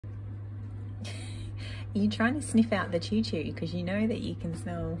You're trying to sniff out the choo-choo because you know that you can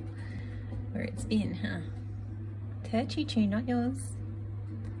smell where it's been, huh? It's her choo-choo, not yours.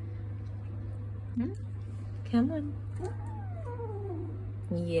 Hmm? Come on.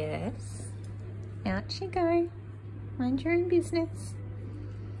 Yes. Out you go. Mind your own business.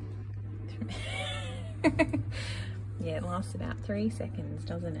 Yeah, it lasts about 3 seconds,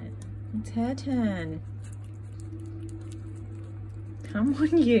 doesn't it? It's her turn. Come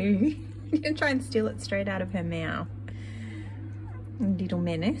on, you. You're gonna try and steal it straight out of her mouth. Little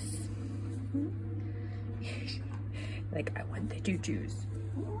menace. Like, I want the choo-choos.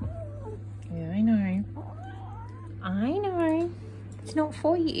 Yeah, I know. I know. It's not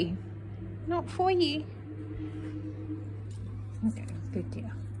for you. Not for you. Okay, good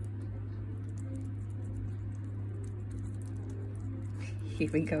deal. Here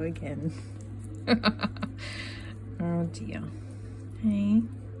we go again. Oh dear. Hey,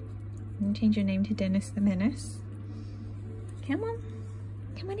 you change your name to Dennis the Menace. Come on.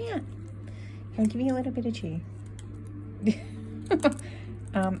 Come on out. I'll give you a little bit of chew.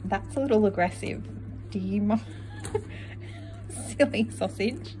 That's a little aggressive. Do you mind? Silly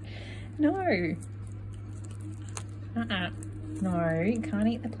sausage. No. No, you can't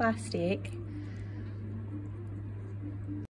eat the plastic.